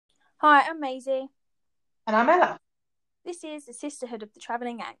Hi, I'm Maisie. And I'm Ella, This is the Sisterhood of the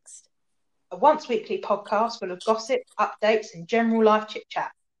Travelling Angst. a once-weekly podcast full of gossip, updates, and general life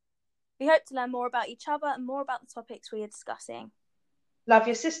chit-chat. We hope to learn more about each other and more about the topics we are discussing. Love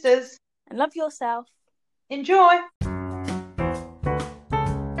your sisters. And love yourself. Enjoy!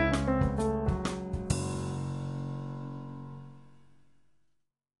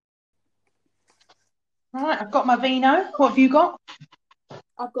 Right, I've got my vino. What have you got?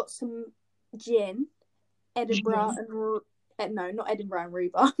 I've got some gin, Edinburgh and no, not Edinburgh and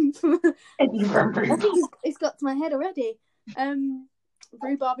rhubarb. I think it's got to my head already.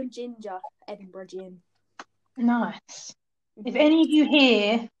 Rhubarb and ginger, Edinburgh gin. Nice. If any of you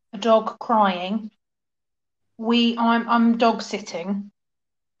hear a dog crying, I'm dog sitting,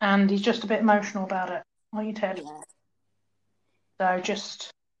 and he's just a bit emotional about it. Are you, Ted? Yeah. So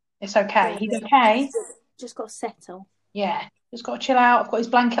it's okay. He's okay. Just got to settle. Yeah, just got to chill out. I've got his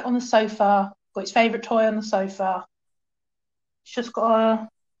blanket on the sofa. Got his favourite toy on the sofa. He's just got to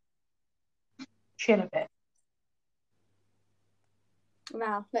chill a bit.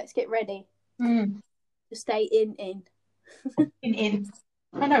 Now, let's get ready to stay in. in.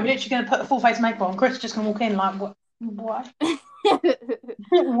 I know, we're literally going to put a full face makeup on. Chris is just going to walk in like, what? I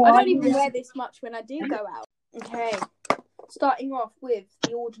don't even wear this much when I do go out. Okay, starting off with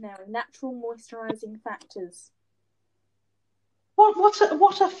the ordinary natural moisturising factors.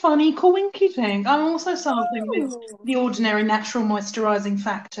 What a funny coinky thing. I'm also starting with the ordinary natural moisturising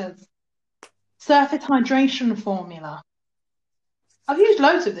factors. Surface hydration formula. I've used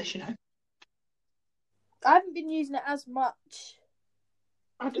loads of this, you know. I haven't been using it as much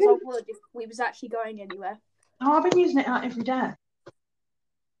as I would if we was actually going anywhere. Oh, I've been using it out every day.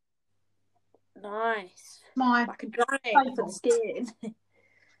 Nice. My like a drink for the skin.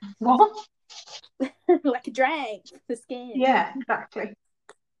 What? Like a drink for the skin. Yeah, exactly.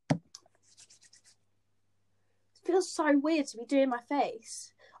 It feels so weird to be doing my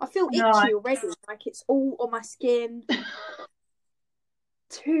face. I feel itchy already, like it's all on my skin.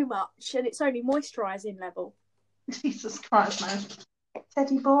 Too much, and it's only moisturising level. Jesus Christ, man.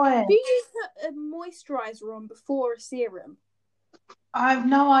 Teddy boy. Do you put a moisturiser on before a serum? I have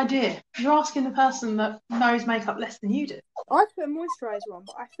no idea. You're asking the person that knows makeup less than you do. I put a moisturiser on,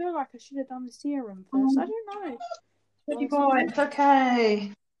 but I feel like I should have done the serum first. I don't know. Teddy boy, it's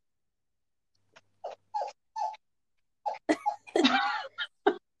okay.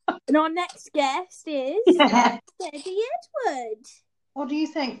 And our next guest is Teddy Edward. What do you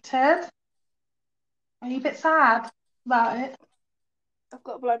think, Ted? Are you a bit sad about it? I've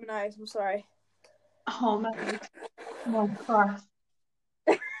got to blow my nose, I'm sorry. Oh, man. Oh, Christ.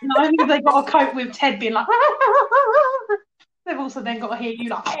 Not only have they got to cope with Ted being like, they've also then got to hear you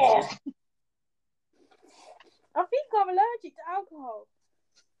like, oh. I think I'm allergic to alcohol.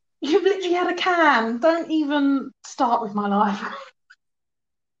 You've literally had a can. Don't even start with my life.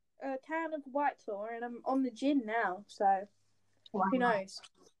 A can of White Claw, and I'm on the gin now, so wow. Who knows?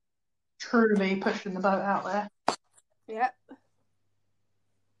 Truly pushing the boat out there. Yep.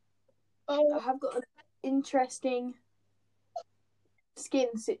 I have got an interesting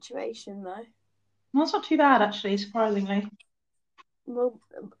skin situation, though. That's not too bad, actually, surprisingly. Well,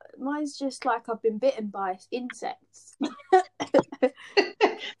 mine's just like I've been bitten by insects.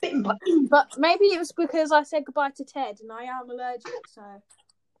 Bitten by But maybe it was because I said goodbye to Ted, and I am allergic, so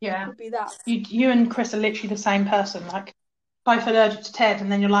yeah, it could be that. You and Chris are literally the same person, like both allergic to Ted,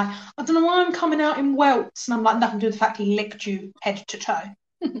 and then you're like, I don't know why I'm coming out in welts, and I'm like, nothing to do with the fact he licked you head to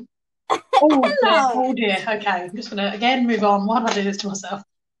toe. Oh dear. Okay, I'm just gonna again move on. Why did I do this to myself?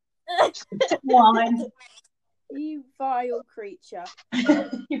 Wine. You vile creature.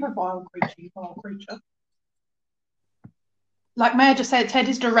 You're a vile creature. You vile creature. Like, may I just say, Ted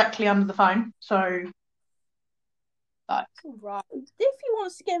is directly under the phone, so. Like, right. If he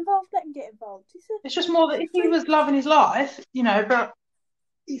wants to get involved, let him get involved. It's just more that if he was loving his life, you know, but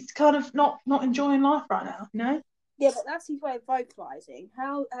he's kind of not enjoying life right now, you know? Yeah, but that's his way of vocalising.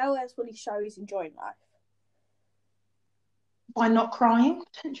 How else will he show he's enjoying life? By not crying,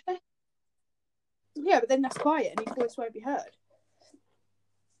 potentially. Yeah, but then that's quiet and his voice won't be heard.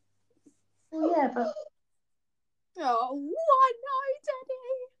 Well, yeah, but... Oh, why no, Daddy?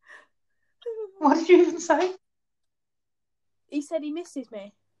 What did you even say? He said he misses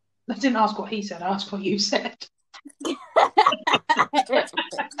me. I didn't ask what he said, I asked what you said.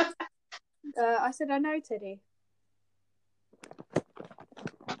 I said, I know, Teddy.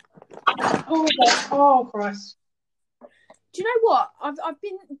 Oh, Christ. Do you know what? I've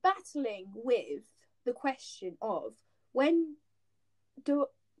been battling with the question of when do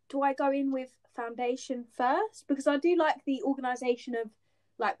I go in with foundation first? Because I do like the organisation of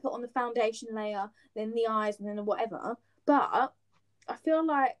like put on the foundation layer, then the eyes, and then whatever. But I feel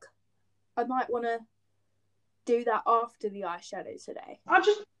like I might want to do that after the eyeshadow today.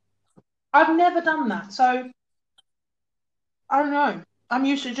 I've never done that, so I don't know. I'm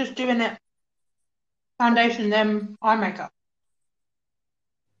used to just doing it foundation, then eye makeup.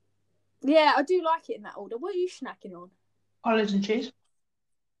 Yeah, I do like it in that order. What are you snacking on? Olives and cheese.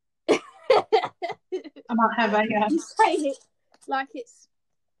 I might have a. You say it like it's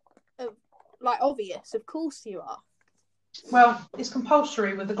like obvious. Of course you are. Well, it's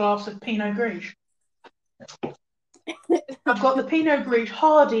compulsory with a glass of Pinot Grigio. I've got the Pinot Grigio,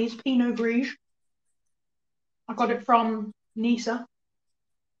 Hardy's Pinot Grigio. I got it from Nisa.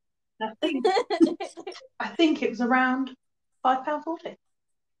 I think it was around £5.40.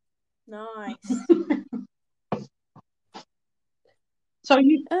 Nice. So are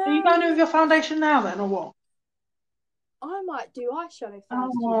you going with your foundation now then, or what? I might do eyeshadow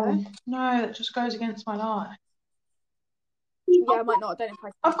first. Oh, no, that just goes against my lie. Yeah, I might not. I don't know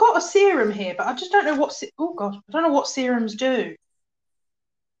if I've got a serum here, but I just don't know what. Oh gosh, I don't know what serums do.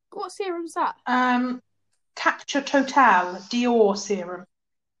 What serum's that? Capture Total Dior serum.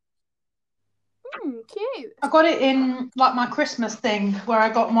 Cute. I got it in like my Christmas thing where I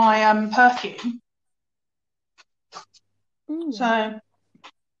got my perfume. So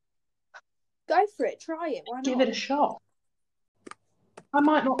go for it. Try it. Why not? Give it a shot. I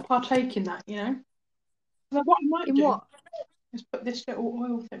might not partake in that, you know. But what I might do what? is put this little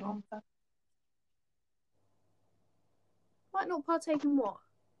oil thing on there. Might not partake in what?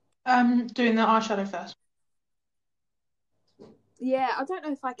 Doing the eyeshadow first. Yeah, I don't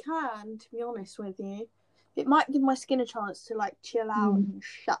know if I can, to be honest with you. It might give my skin a chance to like chill out and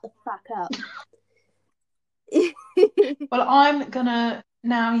shut the fuck up. Well, I'm gonna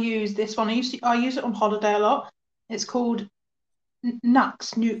now use this one. I use it on holiday a lot. It's called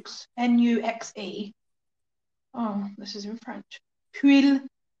Nux, Nuxe. Oh, this is in French. Huile.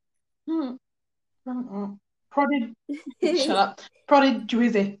 Shut up.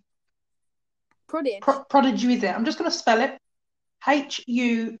 Prodigiuise. Prodigiuise. I'm just gonna spell it.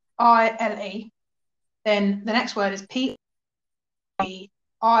 Huile. Then the next word is Pieuse.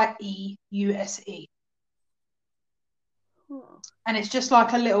 And it's just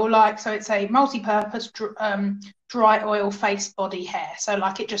like a little so it's a multi-purpose dry oil face body hair. So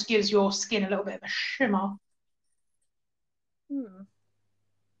like it just gives your skin a little bit of a shimmer.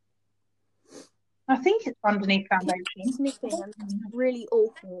 I think it's underneath foundation. Sniffing and really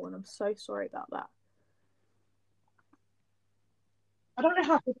awful, and I'm so sorry about that. I don't know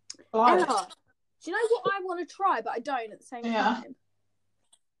how to apply it. Do you know what I want to try, but I don't at the same time?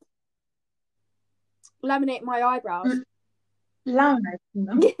 Laminate my eyebrows. Laminating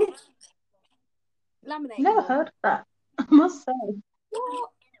them? Laminate. Never heard of that, I must say. What?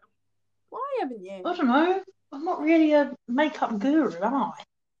 Why haven't you? I don't know. I'm not really a makeup guru, am I?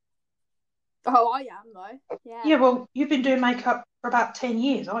 Oh, I am though. Yeah. Yeah, well, you've been doing makeup for about 10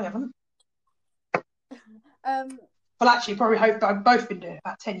 years. I haven't. Well, actually, probably hope I've both been doing it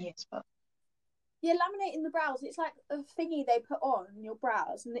about 10 years, but. Yeah, laminating the brows. It's like a thingy they put on your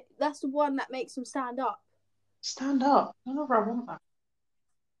brows, and that's the one that makes them stand up. Stand up? I don't know if I want that.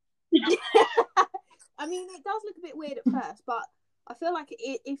 I mean, it does look a bit weird at first, but I feel like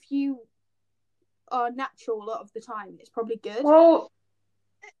if you are natural a lot of the time, it's probably good. Well,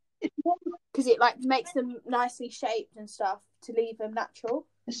 because it like makes them nicely shaped and stuff to leave them natural.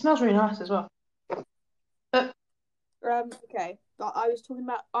 It smells really nice as well. But okay, but I was talking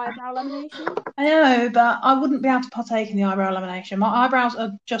about eyebrow lamination. I know, but I wouldn't be able to partake in the eyebrow lamination. My eyebrows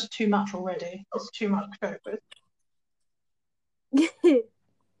are just too much already. It's too much to cope with.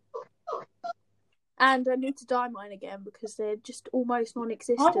 And I need to dye mine again because they're just almost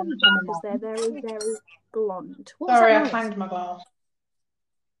non-existent because they're very, very blonde. Sorry, I clanged my glass.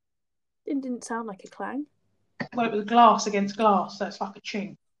 It didn't sound like a clang. Well, it was glass against glass, so it's like a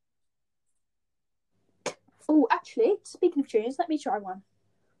chink. Oh, actually, speaking of tunes, let me try one.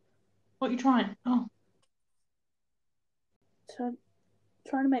 What are you trying? Oh. So I'm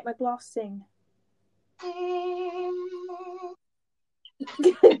trying to make my glass sing.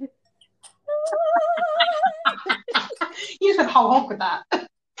 You just went whole hog with that.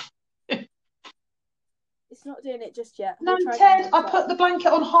 It's not doing it just yet. No, Ted, I put the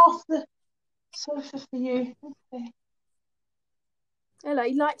blanket on half the sofa for you. Okay. Hello,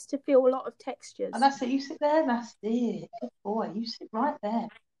 he likes to feel a lot of textures. And that's it. You sit there. That's it. Good boy. You sit right there.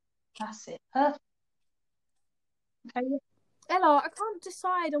 That's it. Perfect. Okay. Hello, I can't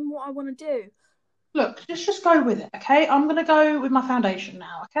decide on what I want to do. Look, just go with it, okay? I'm going to go with my foundation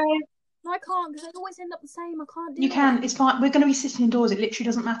now, okay? No, I can't because they always end up the same. I can't do it. You can. It's like we're going to be sitting indoors. It literally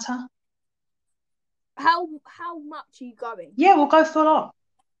doesn't matter. How much are you going? Yeah, we'll go full on.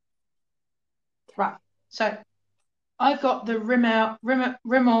 Right. So I've got the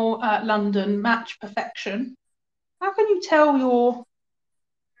Rimmel London Match Perfection. How can you tell your?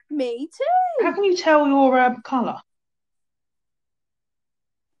 Me too. How can you tell your colour?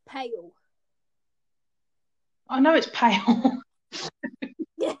 Pale. I know it's pale.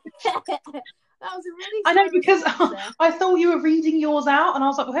 Yeah. That was a really. I know because there. I thought you were reading yours out, and I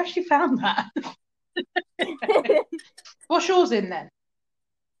was like, "Where have you found that?" What's yours in then?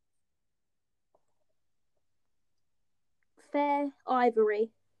 Fair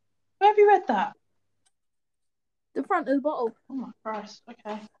ivory. Where have you read that? The front of the bottle. Oh my Christ!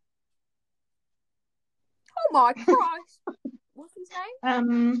 Okay. Oh my Christ! What's his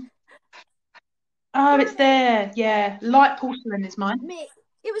name? Oh, it's there. Yeah, light porcelain is mine. Mick.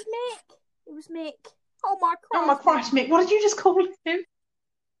 It was Mick. It was Mick. Oh my Christ! Oh my Christ, Mick! What did you just call him?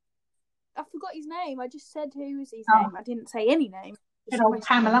 I forgot his name. I just said who was his name. I didn't say any name. Good old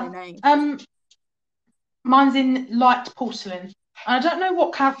Pamela. Mine's in light porcelain. I don't know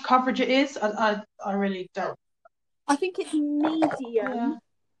what coverage it is. I really don't. I think it's medium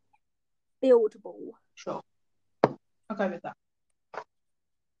buildable. Sure. I'll go with that.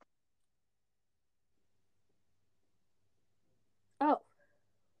 Oh.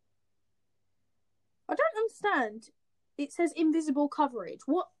 I don't understand. It says invisible coverage.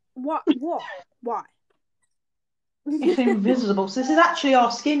 What? Why? It's invisible. So this is actually our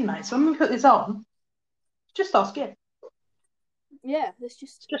skin, mate. So when we put this on, it's just our skin. Yeah, it's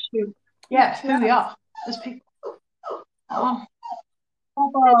just who we are as people. Oh.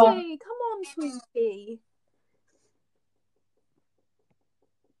 Teddy, come on, sweetie.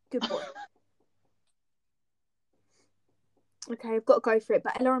 Good boy. Okay, I've got to go for it,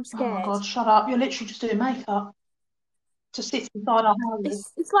 but Ella, I'm scared. Oh my God, shut up. You're literally just doing makeup to sit inside our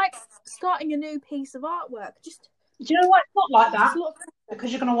houses. It's like starting a new piece of artwork. Do you know why it's not like that?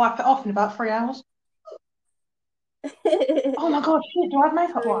 Because you're going to wipe it off in about 3 hours. Oh my God, shit, do I have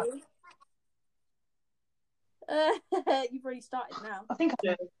makeup wipe? You've already started now. I think I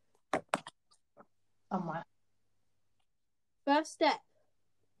do. Somewhere. First step.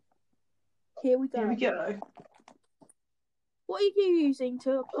 Here we go. Here we go. What are you using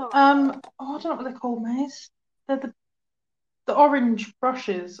to apply? I don't know what they're called, Maze. They're the orange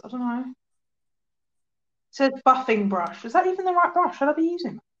brushes. I don't know. It says buffing brush. Is that even the right brush? Should I be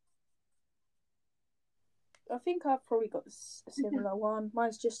using? I think I've probably got a similar one.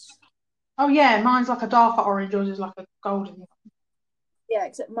 Mine's just. Oh yeah, mine's like a darker orange. Yours is like a golden one. Yeah,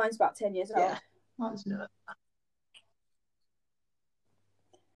 except mine's about 10 years old. Yeah, mine's new.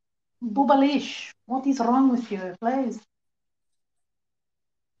 Boobalish, what is wrong with you, please?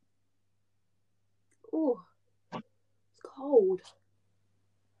 Oh, it's cold.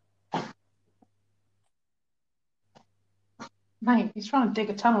 Mate, he's trying to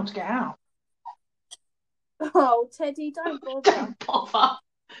dig a tunnel to get out. Oh, Teddy, don't bother. Don't bother.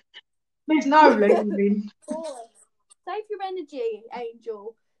 There's no leaving. Oh, save your energy,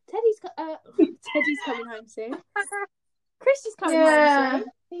 Angel. Teddy's coming home soon. Chris is coming home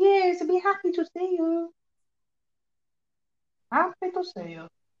soon. Yes, I'll be happy to see you. Happy to see you.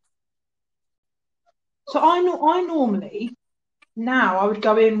 So I normally now I would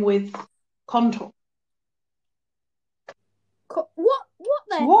go in with contour. What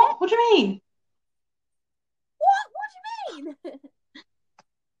the heck? What do you mean? What do you mean?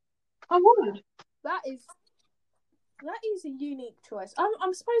 I would. That is a unique choice.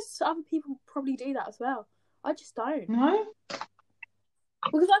 I'm supposed other people probably do that as well. I just don't. No.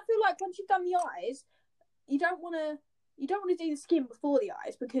 Because I feel like once you've done the eyes, you don't want to do the skin before the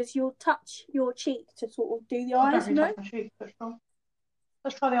eyes because you'll touch your cheek to sort of do the eyes. I don't really touch my cheek, but sure.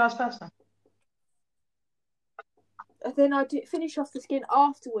 Let's try the eyes first then. And then I finish off the skin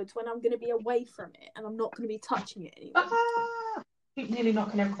afterwards when I'm going to be away from it and I'm not going to be touching it anymore. Keep nearly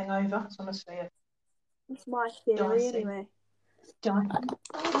knocking everything over. It's honestly That's my theory anyway. The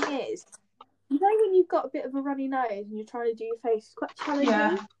thing is, you know when you've got a bit of a runny nose and you're trying to do your face, it's quite challenging.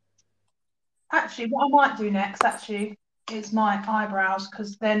 Yeah. Actually, what I might do next is my eyebrows,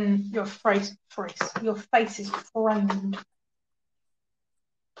 because then your face is framed.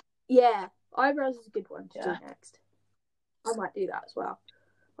 Yeah, eyebrows is a good one to do next. I might do that as well.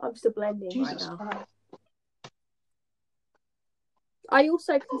 I'm still blending Jesus right now. Christ. I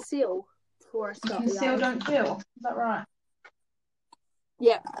also conceal before I start. Conceal, don't feel. Is that right?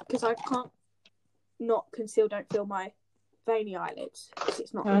 Yeah, because I can't not conceal, don't feel my veiny eyelids because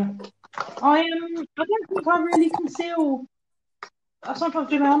it's not. I don't think I really conceal I sometimes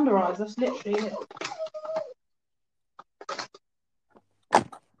do my under eyes. That's literally it.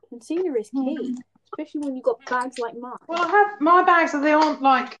 Concealer is key, especially when you've got bags like mine. Well, I have my bags, they aren't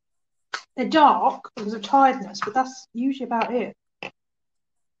like, they're dark because of tiredness, but that's usually about it.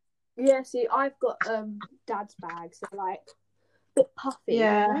 Yeah, see, I've got Dad's bags. They're like a bit puffy.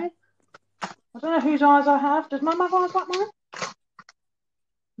 Yeah. You know? I don't know whose eyes I have. Does Mum have eyes like mine?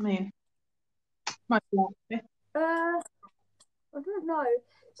 I mean, most likely. I don't know.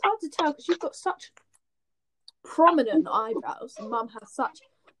 It's hard to tell because you've got such prominent eyebrows, and Mum has such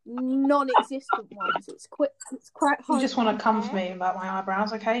non-existent ones. It's quite hard. You just want to come for me about my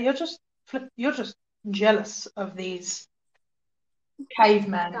eyebrows, okay? You're just jealous of these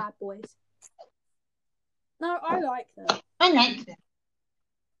cavemen. Bad boys. No, I like them. I like them.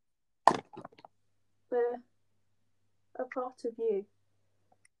 They're a part of you.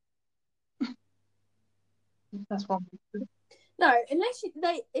 That's one. No, unless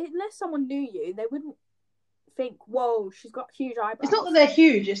someone knew you, they wouldn't think, "Whoa, she's got huge eyebrows." It's not that they're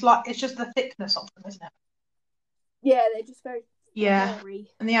huge. It's just the thickness of them, isn't it? Yeah, they're just very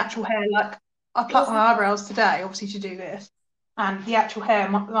hairy. And the actual hair, like I plucked my eyebrows today, obviously to do this, and the actual hair,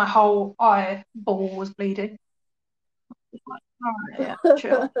 my whole eyeball was bleeding. Like, oh, yeah,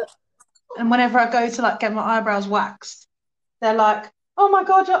 chill. And whenever I go to like get my eyebrows waxed, they're like, "Oh my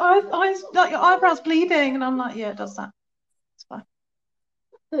god, your eyes, like your eyebrows bleeding," and I'm like, "Yeah, it does that. It's fine."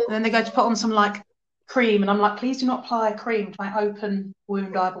 And then they go to put on some like cream, and I'm like, "Please do not apply cream to my open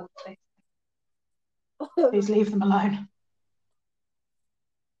wound eyeballs, please. Please leave them alone."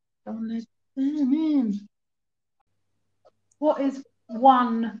 What is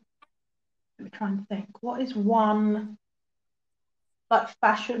one? Let me try and think. What is one like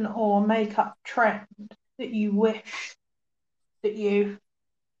fashion or makeup trend that you wish that you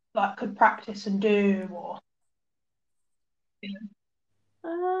like could practice and do, or?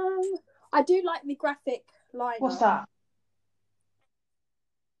 I do like the graphic liner. What's that?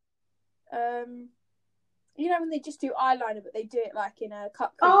 You know when they just do eyeliner, but they do it like in a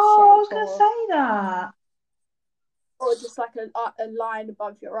cupcake shape. Oh, I was going to say that. Or just like a line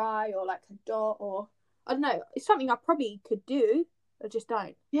above your eye, or like a dot, or I don't know. It's something I probably could do. I just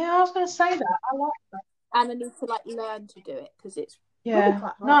don't. Yeah, I was going to say that. I like that. And I need to like learn to do it because it's probably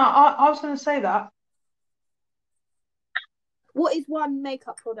quite hard. No, I was going to say that. What is one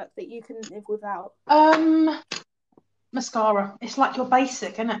makeup product that you can live without? Mascara. It's like your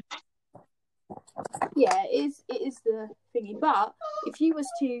basic, isn't it? Yeah, it is the thingy. But if you was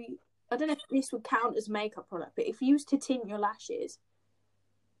to, I don't know if this would count as a makeup product, but if you was to tint your lashes.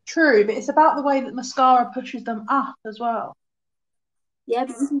 True, but it's about the way that mascara pushes them up as well. Yeah,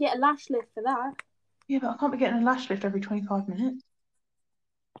 but you can get a lash lift for that. Yeah, but I can't be getting a lash lift every 25 minutes.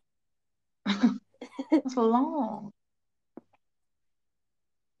 That's long.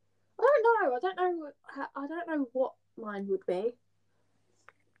 I don't know what mine would be.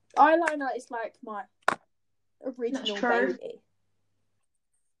 Eyeliner is like my original baby.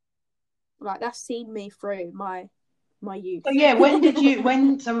 Like that's seen me through my youth. So yeah,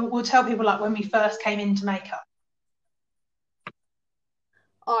 so we'll tell people like when we first came into makeup.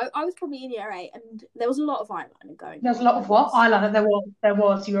 I was probably in year 8 and there was a lot of eyeliner going on. There was a lot of what? Eyeliner, there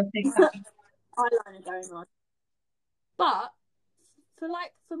was, you were thinking. Eyeliner going on. But for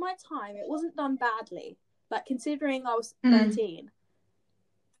my time, it wasn't done badly. Like considering I was 13.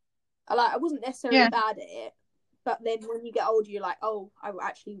 I wasn't necessarily bad at it. But then when you get older, you're like, oh, I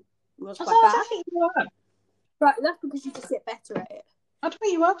actually was quite bad. I think you were. But that's because you just get better at it. I don't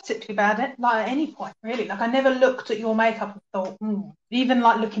think you were particularly bad at it, like at any point, really. Like I never looked at your makeup and thought, even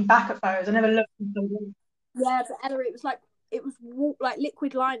like looking back at photos, I never looked and thought, Yeah, but Ella, it was like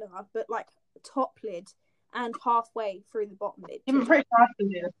liquid liner, but like top lid and halfway through the bottom lid. I'm pretty proud of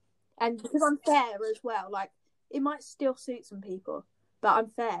you. And because I'm fair as well, like it might still suit some people, but I'm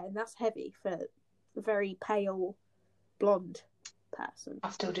fair, and that's heavy for a very pale blonde person. I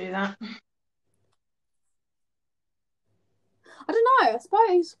still do that. I don't know. I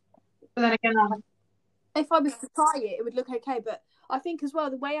suppose. But then again, if I was to try it, it would look okay. But I think as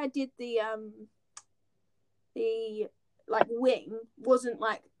well the way I did the like wing wasn't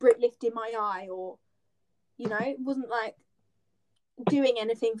like lifting my eye, or it wasn't like doing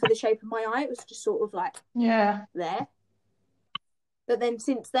anything for the shape of my eye. It was just sort of like there. But then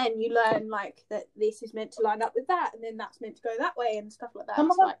since then you learn like that this is meant to line up with that, and then that's meant to go that way and stuff like that.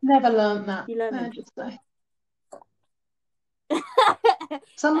 Some of us never learned that. You learn just say.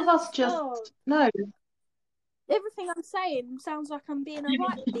 Some of us just no. Everything I'm saying sounds like I'm being a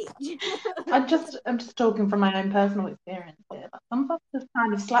right bitch. I'm just talking from my own personal experience here. Like some of us just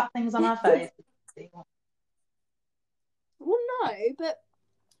kind of slap things on our face. Well, no, but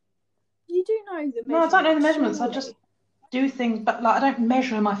you do know the measurements. No, I don't know the measurements. Surely. I just do things, but like I don't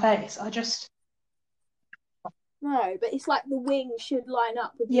measure my face. I just. No, but it's like the wing should line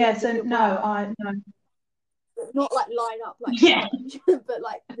up with the Yeah, end so of your no, brow. no. Not like line up like Yeah. but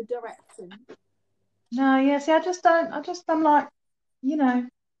like the direction. No, yeah, see, I'm like, you know,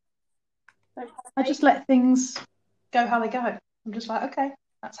 I just let things go how they go. I'm just like, okay,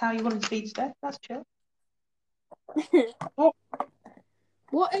 that's how you want it to be today. That's chill.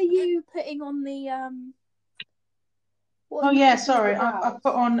 What are you putting on the Oh yeah, sorry, I've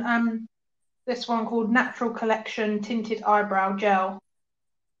put on this one called Natural Collection Tinted Eyebrow Gel,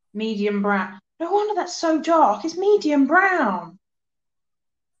 medium brown. No wonder that's so dark. It's medium brown.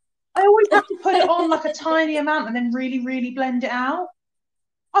 I always have to put it on like a tiny amount and then really, really blend it out.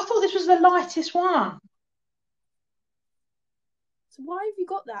 I thought this was the lightest one. So why have you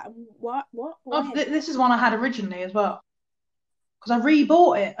got that? What? Oh, this is one I had originally as well. Because I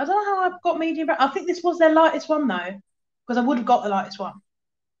re-bought it. I don't know how I've got medium brown. I think this was their lightest one though. Because I would have got the lightest one.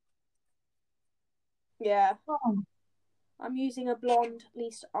 Yeah. Oh. I'm using a blonde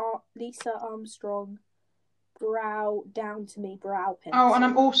Lisa Armstrong brow down to me brow pencil. Oh, and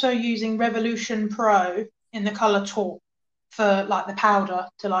I'm also using Revolution Pro in the colour taupe for like the powder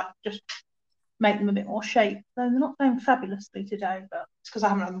to like just make them a bit more shape. So they're not going fabulously today, but it's because I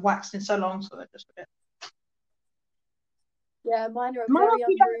haven't had them waxed in so long, so they're just a bit. Yeah, mine are very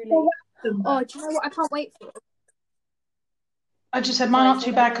unruly. Oh, do you know what I can't wait for? I just said mine aren't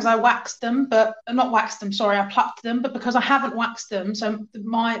too bad because I waxed them, but not waxed them. Sorry, I plucked them, but because I haven't waxed them, so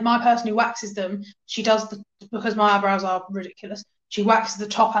my person who waxes them, she does because my eyebrows are ridiculous. She waxes the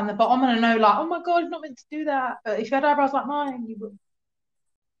top and the bottom, and I know like, oh my god, you're not meant to do that. But if you had eyebrows like mine, you would.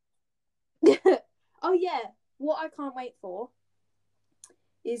 Oh yeah, what I can't wait for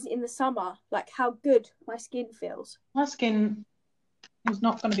is in the summer, like how good my skin feels. My skin is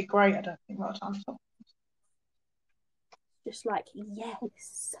not going to be great, I don't think, by the time. Just like,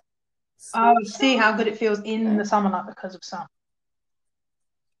 yes. Oh, I see how good it feels in the summer, like because of sun.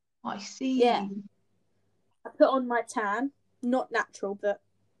 I see. Yeah. I put on my tan, not natural, but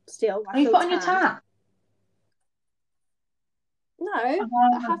still. You put on your tan? No, I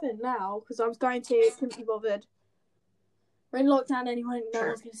haven't now because I was going to. Couldn't be bothered. We're in lockdown anyway. No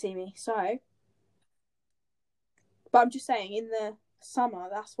one's going to see me. So, but I'm just saying, in the summer,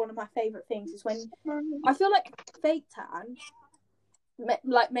 that's one of my favourite things. Is when I feel like fake tan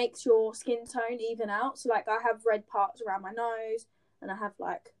like makes your skin tone even out. So like I have red parts around my nose, and I have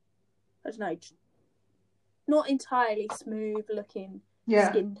like I don't know, not entirely smooth looking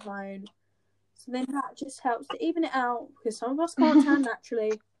skin tone. So then that just helps to even it out because some of us can't tan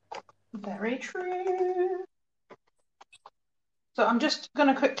naturally. Very true. So I'm just going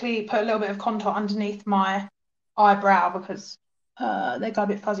to quickly put a little bit of contour underneath my eyebrow because they go a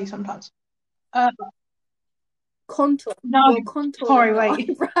bit fuzzy sometimes. Contour? No, your contour. Sorry, wait.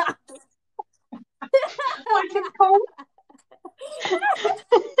 What's it called?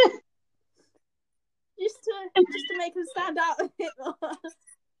 just to make them stand out a bit more.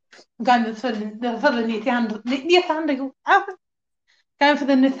 I'm going for the Neanderthal. Going for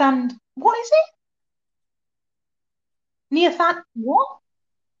the Neanderthal. What is it? Neanderthal. What?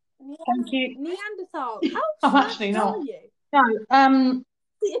 Thank you. Neanderthal. I'm How actually are not. you? No.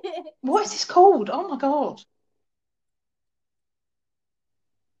 What is this called? Oh my god.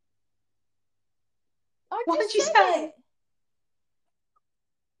 What did you say?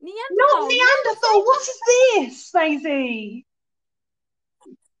 Neanderthal. Not Neanderthal. What is this, Maisie?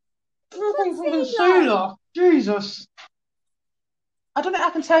 Concealer. Jesus. I don't think I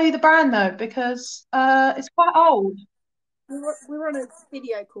can tell you the brand though because it's quite old. We're on a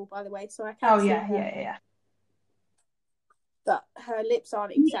video call, by the way, so I can't. Oh see yeah, her. yeah. But her lips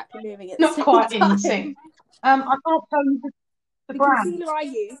aren't exactly moving at Not the same quite time. in sync. I can't tell you the brand. The concealer I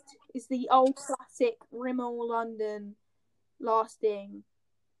used is the old classic Rimmel London lasting.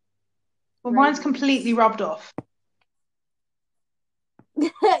 Well, mine's completely rubbed off.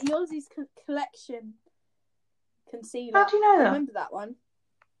 Yours is collection concealer. How do you know that? I remember that one.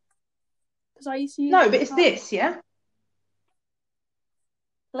 Because I used to use No, but it's this, yeah?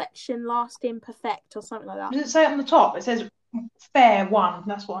 Collection lasting perfect or something like that. Does it say it on the top? It says Fair One.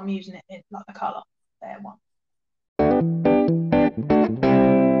 That's what I'm using it in, like the colour. Fair One.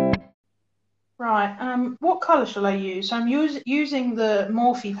 Right, what colour shall I use? So I'm using the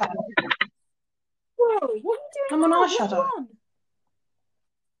Morphe palette. Whoa, what are you doing? I'm on eyeshadow.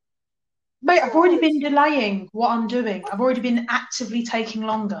 Wait, I've already been delaying what I'm doing. I've already been actively taking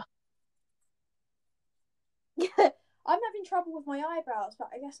longer. I'm having trouble with my eyebrows, but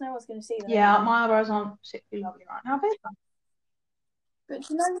I guess no one's going to see them. Yeah, my eyebrows aren't particularly lovely right now, but But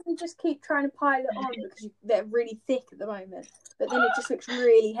you know, you just keep trying to pile it on because they're really thick at the moment. But then it just looks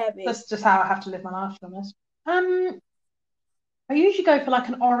really heavy. That's just how I have to live my life, to be honest. I usually go for like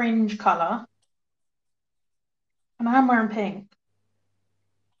an orange colour. And I am wearing pink.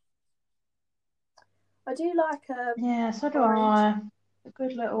 I do like yeah, so do orange. I. A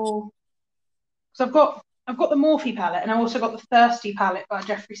good little. Because I've got the Morphe palette, and I also got the Thirsty palette by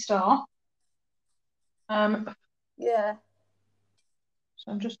Jeffree Star. Yeah.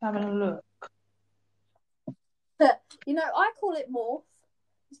 So I'm just having a look. You know, I call it morph.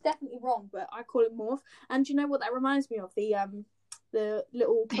 It's definitely wrong, but I call it morph. And do you know what that reminds me of? The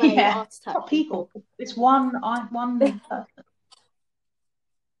little clay art attack not people. It's one person.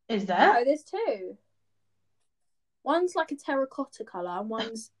 Is there? No, there's two. One's like a terracotta colour and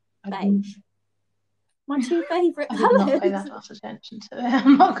one's beige. My two favourite colours. I did not pay that much attention to it.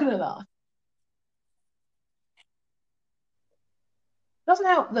 I'm not gonna lie. Doesn't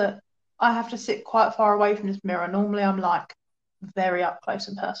help that I have to sit quite far away from this mirror. Normally I'm like very up close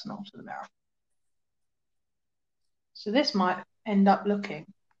and personal to the mirror. So this might end up looking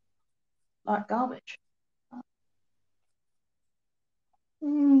like garbage.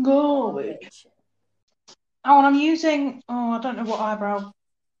 Garbage. Oh, and I'm using, I don't know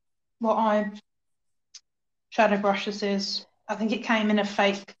what eye shadow brush this is. I think it came in a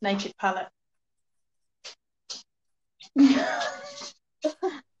fake naked palette. You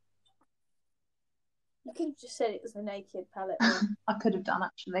could have just said it was a naked palette. I could have done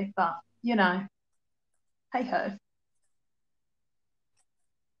actually, but you know, hey ho.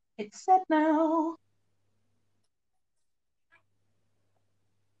 It's said now.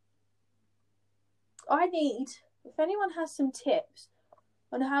 If anyone has some tips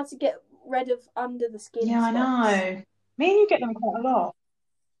on how to get rid of under the skin spots. I know. Me and you get them quite a lot.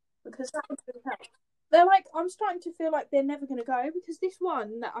 Because that would really help. They're like, I'm starting to feel like they're never going to go, because this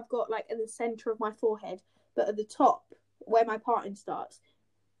one that I've got like in the centre of my forehead, but at the top where my parting starts,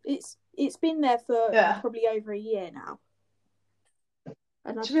 it's been there for probably over a year now.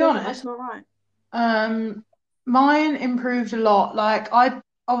 And I feel like that's not right. Mine improved a lot. Like me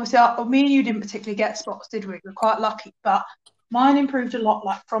and you didn't particularly get spots, did we? We're quite lucky, but mine improved a lot,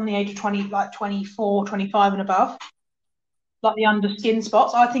 like from the age of 20, like 24, 25 and above. Like the under skin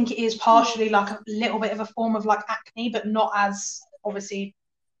spots. I think it is partially like a little bit of a form of like acne, but not as obviously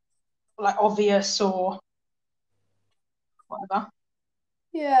like obvious or whatever.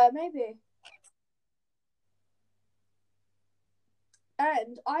 Yeah, maybe.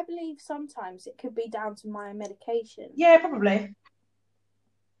 And I believe sometimes it could be down to my medication. Yeah, probably.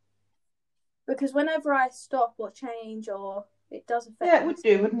 Because whenever I stop or change, or it does affect. Yeah, it would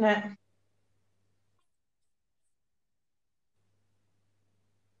do, wouldn't it?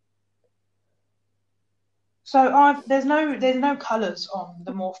 So there's no colours on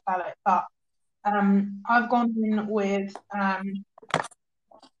the Morphe palette, but I've gone in with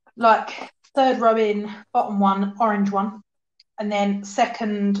like third row in, bottom one, orange one, and then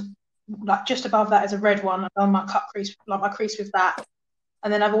second, like just above that is a red one. I've done my cut crease, like my crease with that,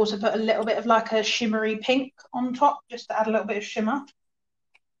 and then I've also put a little bit of like a shimmery pink on top, just to add a little bit of shimmer.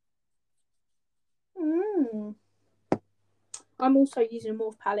 I'm also using a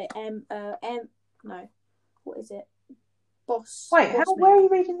Morphe palette. What is it? Boss. Wait, where are you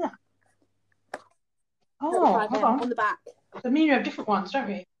reading that? Oh, hold on. On the back. I mean, you have different ones, don't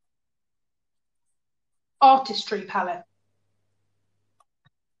you? Artistry palette.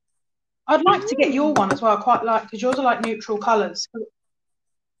 I'd like to get your one as well. I quite like, because yours are like neutral colours.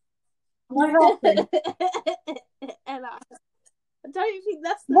 Ella, I don't think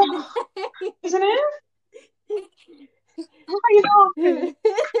that's the name. Isn't it? Why are you laughing?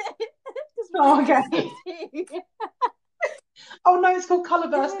 Oh, okay. Oh no, it's called Colour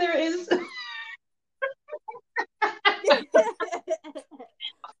Burst. There it is.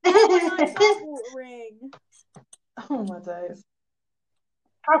 Oh my days.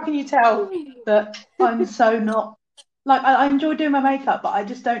 How can you tell that I'm so not, like, I enjoy doing my makeup, but I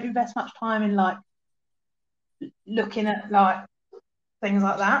just don't invest much time in like looking at like things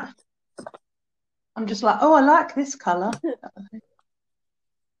like that. I'm just like, oh, I like this colour.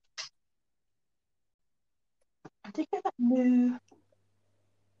 I did get that new,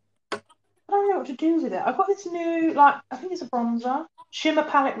 I don't know what to do with it. I've got this new, like, I think it's a bronzer, Shimmer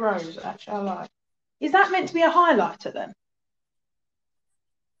Palette Rose, actually, I like. Is that meant to be a highlighter then?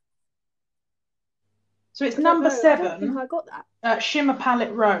 So it's number 7. I don't think I got that. Shimmer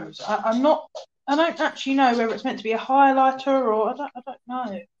Palette Rose. I don't actually know whether it's meant to be a highlighter or I don't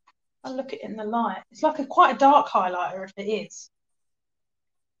know. I'll look at it in the light. It's like quite a dark highlighter if it is.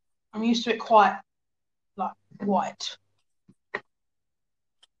 I'm used to it quite like white.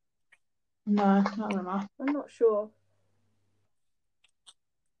 No, not really. I'm not sure.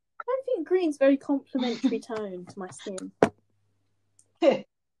 I don't think green's very complimentary tone to my skin. Ella,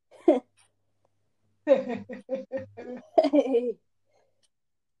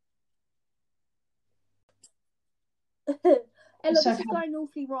 this is going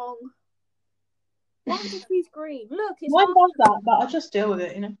awfully wrong. Why don't you choose green? Look, it's mine does that, but I just deal with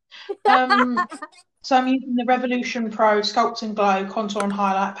it, you know. So I'm using the Revolution Pro Sculpt and Glow Contour and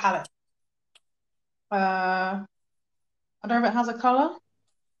Highlight Palette. I don't know if it has a colour.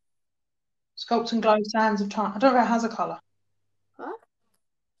 Sculpt and Glow Sands of Time. I don't know if it has a colour. Huh?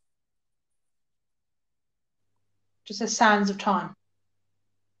 Just says Sands of Time.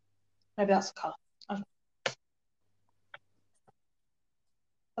 Maybe that's the colour.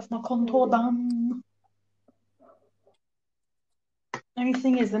 That's my contour done. Only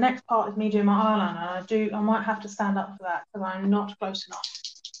thing is, the next part is me doing my eyeliner. I might have to stand up for that because I'm not close enough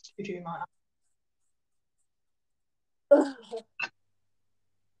to do my eyeliner.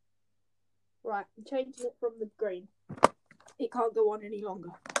 Right, I'm changing it from the green. It can't go on any longer.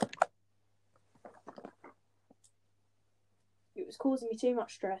 It was causing me too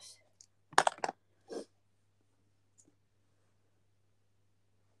much stress.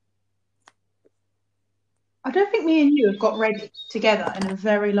 I don't think me and you have got ready together in a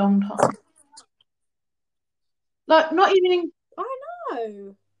very long time. Like, not even in... I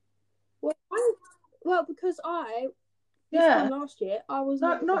know. Well, because this time last year, I was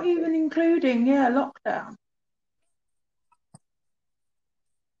not even including, lockdown.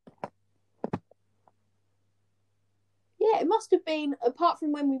 Yeah, it must have been, apart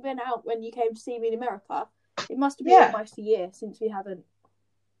from when we went out when you came to see me in America, it must have been almost a year since we haven't.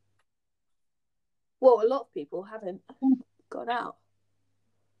 Well, a lot of people haven't gone out.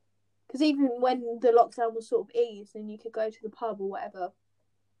 Because even when the lockdown was sort of eased and you could go to the pub or whatever,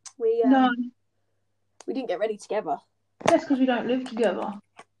 we didn't get ready together. That's because we don't live together.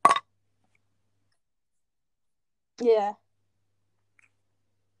 Yeah.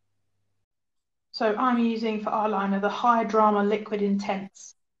 So I'm using for eyeliner the High Drama Liquid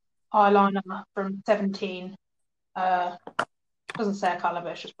Intense eyeliner from 17. Doesn't say a colour,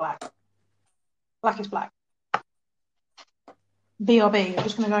 but it's just black. Black is black. BRB. I'm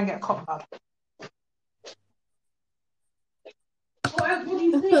just going to go and get a cotton bud. What do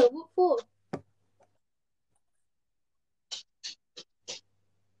you think? What for?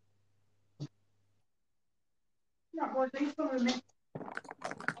 Right, boys, please follow me.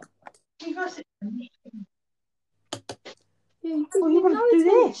 You guys sit down. You want to do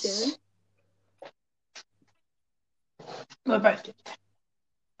this? We're both did.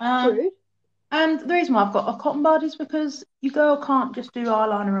 Rude. And the reason why I've got a cotton bud is because your girl can't just do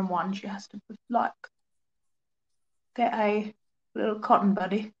eyeliner in one. She has to, like, get a little cotton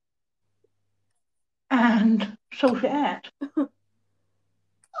buddy and sort it out.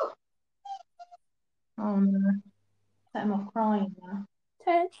 Oh no. Set him off crying now.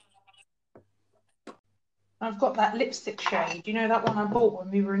 Ted. I've got that lipstick shade. You know that one I bought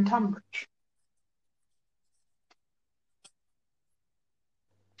when we were in Tunbridge?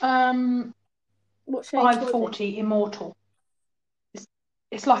 What shade? 540 Immortal.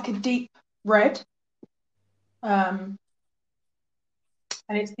 It's like a deep red. And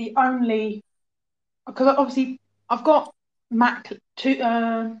it's the only, because obviously I've got MAC two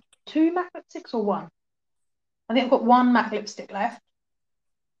MAC lipsticks or one. I think I've got one MAC lipstick left.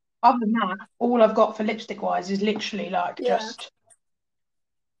 Other than that, all I've got for lipstick wise is literally like just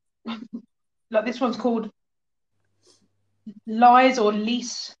like this one's called Lies or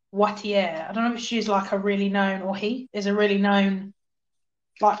Lise Wattier. I don't know if she's like a really known, or he is a really known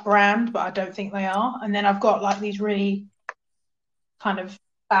like brand, but I don't think they are. And then I've got like these really kind of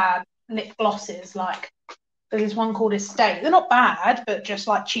bad lip glosses, like there's this one called Estate. They're not bad, but just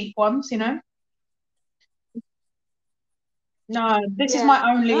like cheap ones, you know. No, this is my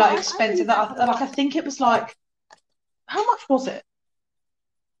only like expensive. I think it was like, how much was it?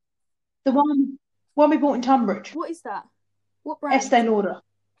 The one we bought in Tunbridge. What is that? What brand? Estee Lauder.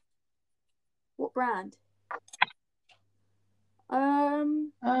 What brand? I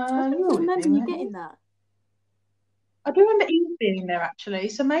don't remember you getting that. I do remember you being there actually,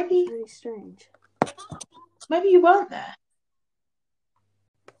 so maybe. Very strange. Maybe you weren't there.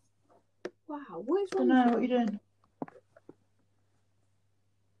 Wow, what is wrong? I don't know what you're doing.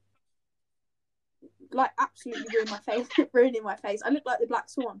 Like absolutely ruining my face. I look like the Black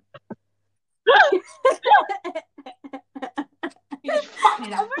Swan.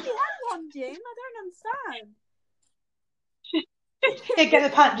 I've already had one, Jim. I don't understand. Yeah, get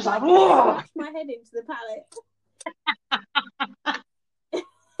the palette, just like, whoa! Smash my head into the palette.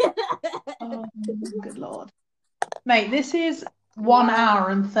 Oh, good Lord. Mate, this is 1 hour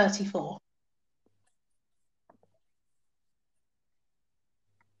and 34.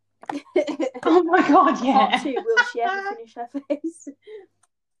 Oh my God, yeah. Part 2, will she ever finish her face?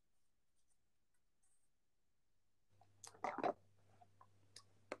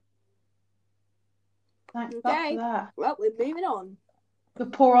 Thanks God for that. Well, we're moving on. The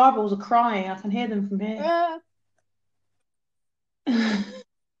poor eyeballs are crying. I can hear them from here.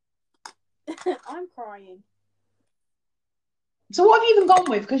 I'm crying. So what have you even gone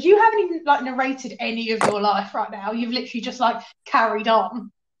with? Because you haven't even like narrated any of your life right now. You've literally just like carried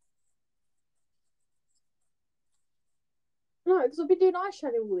on. No, because I've been doing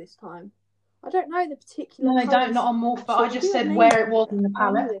eyeshadow all this time. I don't know the particular. No, they don't. Not on Morph, but I just said where it was in the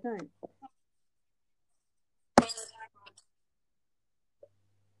palette. No, they don't.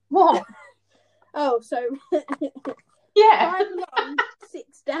 What? Oh, so yeah. 5 along,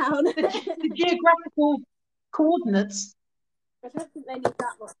 6 down. The geographical coordinates. I don't think they need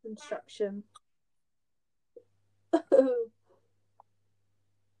that much instruction.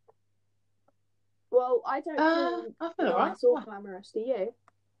 Well, I don't feel nice or glamorous, do you?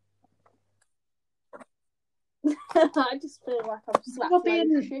 I just feel like I'm slapped. You're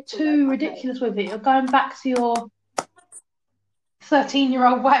being too ridiculous with it. You're going back to your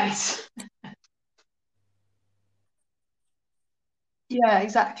 13-year-old ways. Yeah,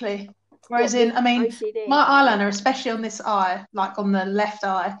 exactly. Whereas I mean, OCD. My eyeliner, especially on this eye, like on the left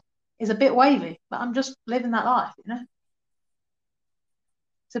eye, is a bit wavy. But I'm just living that life, you know?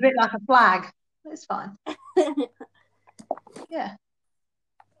 It's a bit like a flag. It's fine. Yeah.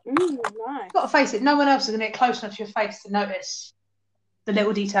 Nice. You've got to face it. No one else is going to get close enough to your face to notice the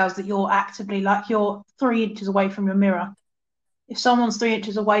little details that you're actively, like you're 3 inches away from your mirror. If someone's 3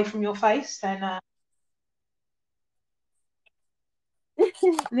 inches away from your face, then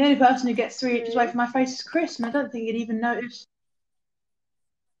the only person who gets 3 inches away from my face is Chris, and I don't think he'd even notice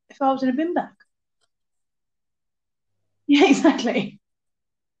if I was in a bin bag. Yeah, exactly.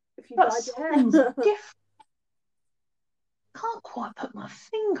 If you But something's different. Can't quite put my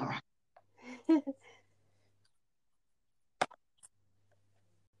finger on.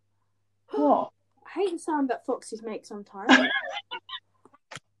 What? I hate the sound that foxes make sometimes.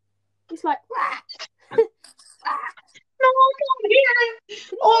 It's like. No, I can't hear it.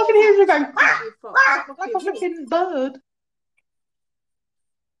 All I can hear is you going like a freaking bird.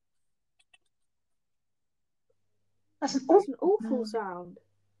 That's an awful sound.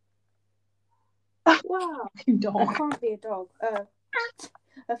 Wow. Dog. I can't be a dog.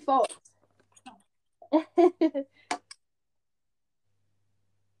 A fox.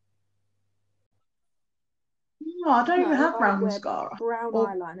 No, I don't even have brown mascara. Brown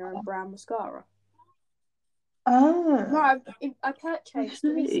eyeliner and brown mascara. Oh. No, I purchased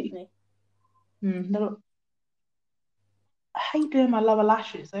recently. I hate doing my lower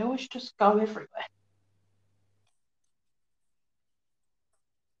lashes. They always just go everywhere.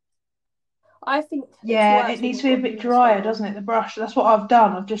 I think it needs to be a bit drier, doesn't it? The brush. That's what I've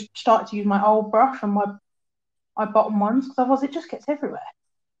done. I've just started to use my old brush on my bottom ones, because otherwise it just gets everywhere.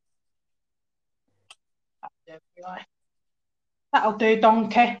 That'll do,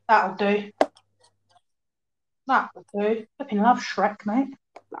 donkey. That'll do. That'll do. I fucking love Shrek, mate.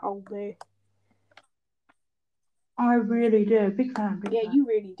 That'll do. I really do. Big fan. You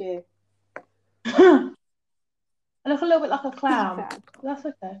really do. I look a little bit like a clown. That's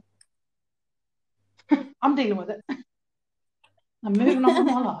okay. I'm dealing with it. I'm moving on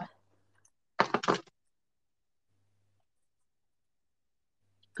with my life.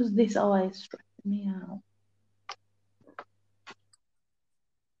 Because this eye is stressing me out.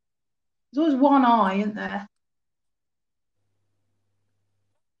 There's always one eye, isn't there?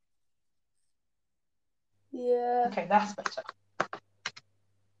 Yeah. Okay, that's better.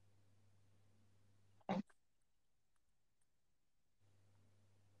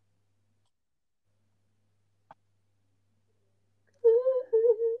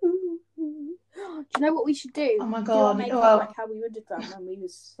 Do you know what we should do? Oh my God. Do our makeup like how we would have done when we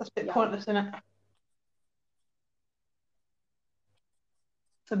was. That's a bit pointless, isn't it?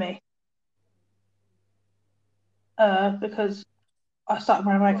 For me. Because I started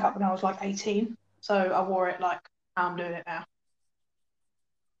wearing makeup when I was like 18. So I wore it like how I'm doing it now.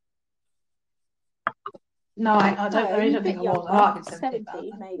 No, I don't think I was. I might have been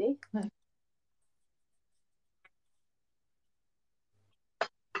 17, maybe. No.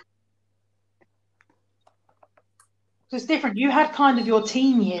 It's different. You had kind of your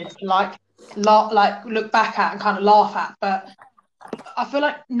teen years to like look back at and kind of laugh at, but I feel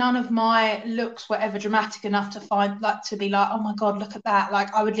like none of my looks were ever dramatic enough to be like, oh my God, look at that.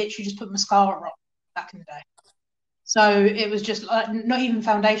 Like I would literally just put mascara on back in the day. So it was just like not even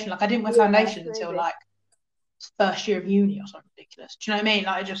foundation. Like I didn't wear foundation until like first year of uni or something ridiculous. Do you know what I mean?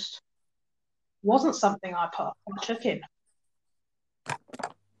 Like it just wasn't something I took in.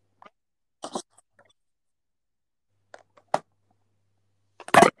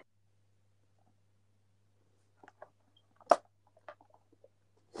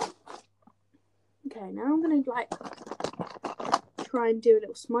 Okay, now I'm gonna like try and do a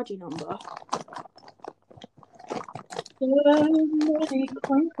little smudgy number. So many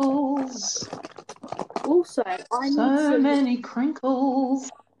crinkles. Also, I need so many crinkles.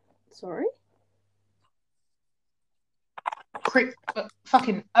 Sorry?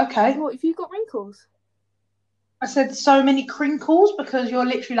 Fucking okay. What, have you got wrinkles? I said so many crinkles because you're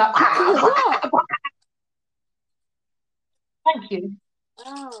literally like. Thank you.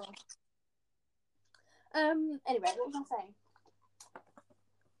 Oh. Anyway, what was I saying?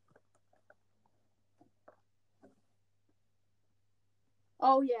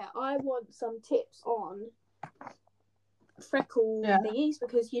 Oh yeah, I want some tips on freckle thingies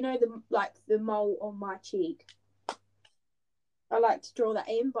because you know the mole on my cheek. I like to draw that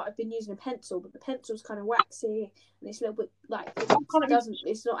in, but I've been using a pencil, but the pencil's kind of waxy and it's a little bit like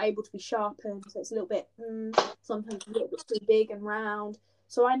it's not able to be sharpened, so it's a little bit sometimes a little bit too big and round.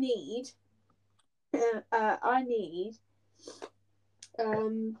 So I need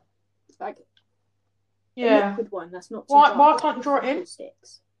like a liquid one that's not too dark. Why can't you draw it in?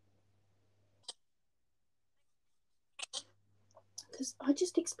 Sticks. Because I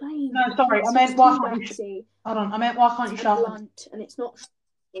just explained. No, sorry, I meant why can't you? Hold on, I meant why can't you sharpen? Blunt, and it's not.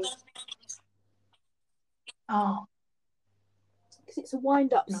 Oh. Because it's a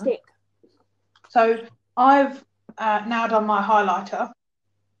wind-up stick. So I've now done my highlighter,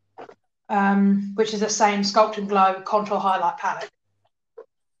 which is the same Sculpt and Glow contour highlight palette.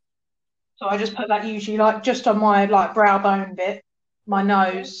 So I just put that usually like just on my like brow bone bit, my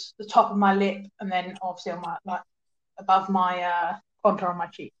nose, the top of my lip, and then obviously on my like above my contour on my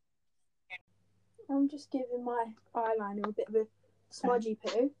cheek. I'm just giving my eyeliner a bit of a smudgy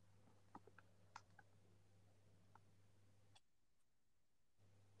poo.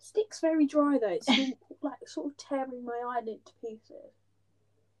 Stick's very dry though. It's still like sort of tearing my eyelid to pieces.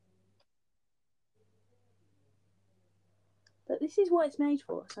 But this is what it's made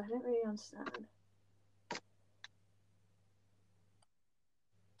for, so I don't really understand.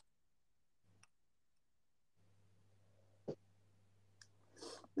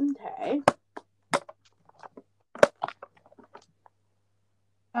 Okay.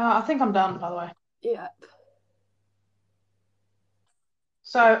 I think I'm done, by the way. Yep.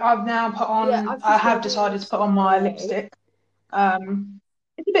 So I've now put on. I have decided to put on my lipstick.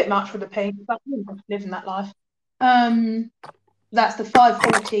 It's a bit much for the pink, but I'm living that life. That's the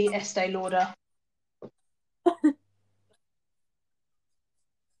 540 Estee Lauder. I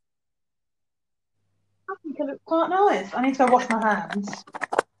think it looks quite nice. I need to go wash my hands.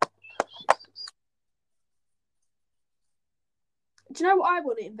 Do you know what I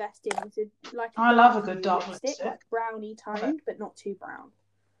want to invest in? Is I love a good dark lipstick. Like brownie toned, but not too brown.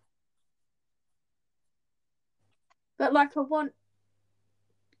 But like I don't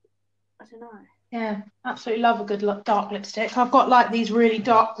know. Yeah, absolutely love a good dark lipstick. I've got like these really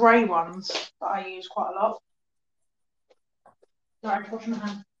dark grey ones that I use quite a lot. Sorry, wash my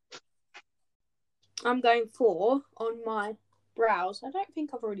hands. I'm going for on my brows. I don't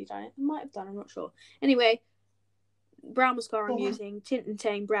think I've already done it. I might have done, I'm not sure. Anyway, brow mascara I'm using Tint and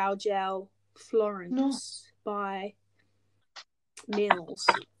Tang Brow Gel Florence by Mills.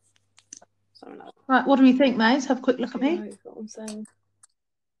 Right, what do you think, Maze? Have a quick look at me. That's what I'm saying.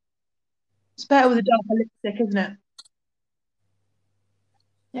 It's better with a darker lipstick, isn't it?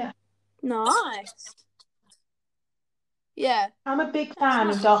 Yeah. Nice. Yeah. I'm a big fan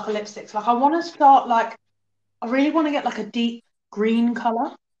of darker lipsticks. Like I want to start I really want to get like a deep green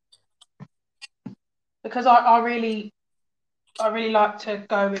colour. Because I really like to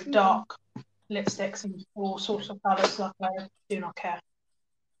go with dark lipsticks and all sorts of colours. Like I do not care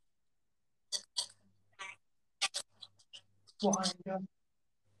what I enjoy.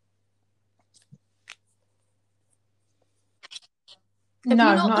 No,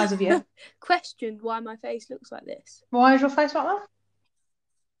 not as of yet. Questioned why my face looks like this. Why is your face like that?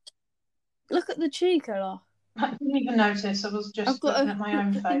 Look at the cheek, Ella. I didn't even notice. I was just looking at my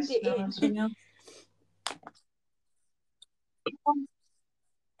own face.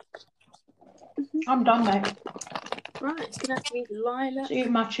 I'm done, mate. Right, it's gonna have to be lilac. Just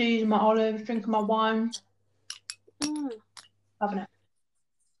eating my cheese, my olives, drinking my wine. Loving it.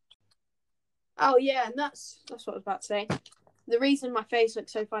 Oh yeah, and that's what I was about to say. The reason my face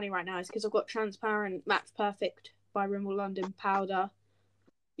looks so funny right now is because I've got transparent Max Perfect by Rimmel London powder.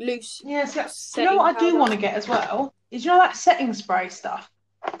 Loose. Yeah, so you know what I do want to get as well? Is that setting spray stuff?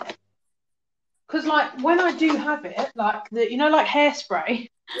 Because like when I do have it, like like hairspray,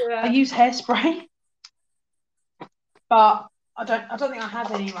 Yeah. I use hairspray. But I don't think I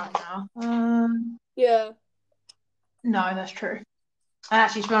have any right now. Yeah. No, that's true. And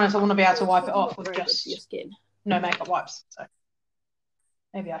actually, to be honest, I want to be able to wipe it off with just your skin. No makeup wipes. So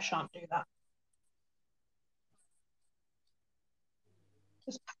maybe I shan't do that.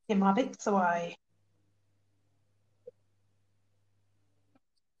 Just packing my bits away.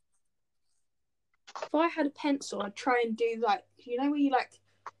 If I had a pencil, I'd try and do like where you like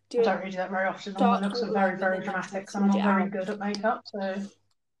do. I don't really do that very often. All my looks are very, very dramatic. So I'm not very good at makeup. So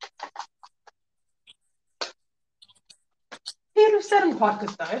people have said I'm quite good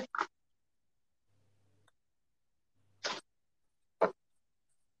though.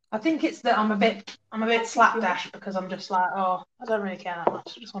 I think it's that I'm a bit slapdash because I'm just like, oh, I don't really care that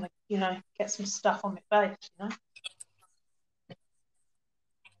much. I just want to, get some stuff on my face,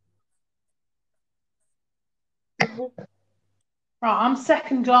 Right, I'm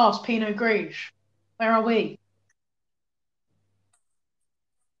second glass Pinot Gris. Where are we?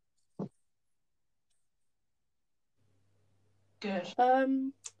 Good.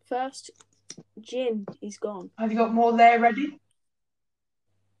 First, gin is gone. Have you got more there ready?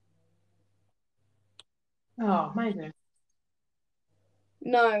 Oh, amazing.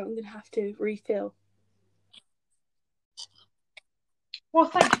 No, I'm gonna have to refill. Well,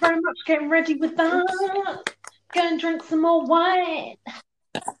 thank you very much for getting ready with that. Go and drink some more wine.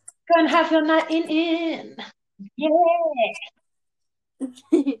 Go and have your night in. Yeah.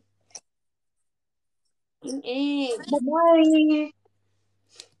 Bye-bye.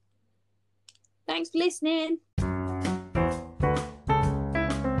 Thanks for listening.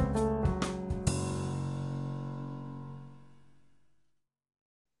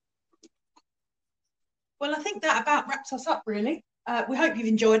 Well, I think that about wraps us up, really. We hope you've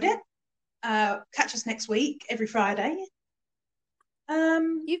enjoyed it. Catch us next week, every Friday.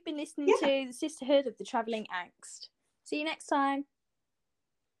 You've been listening to the Sisterhood of the Travelling Angst. See you next time.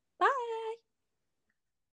 Bye.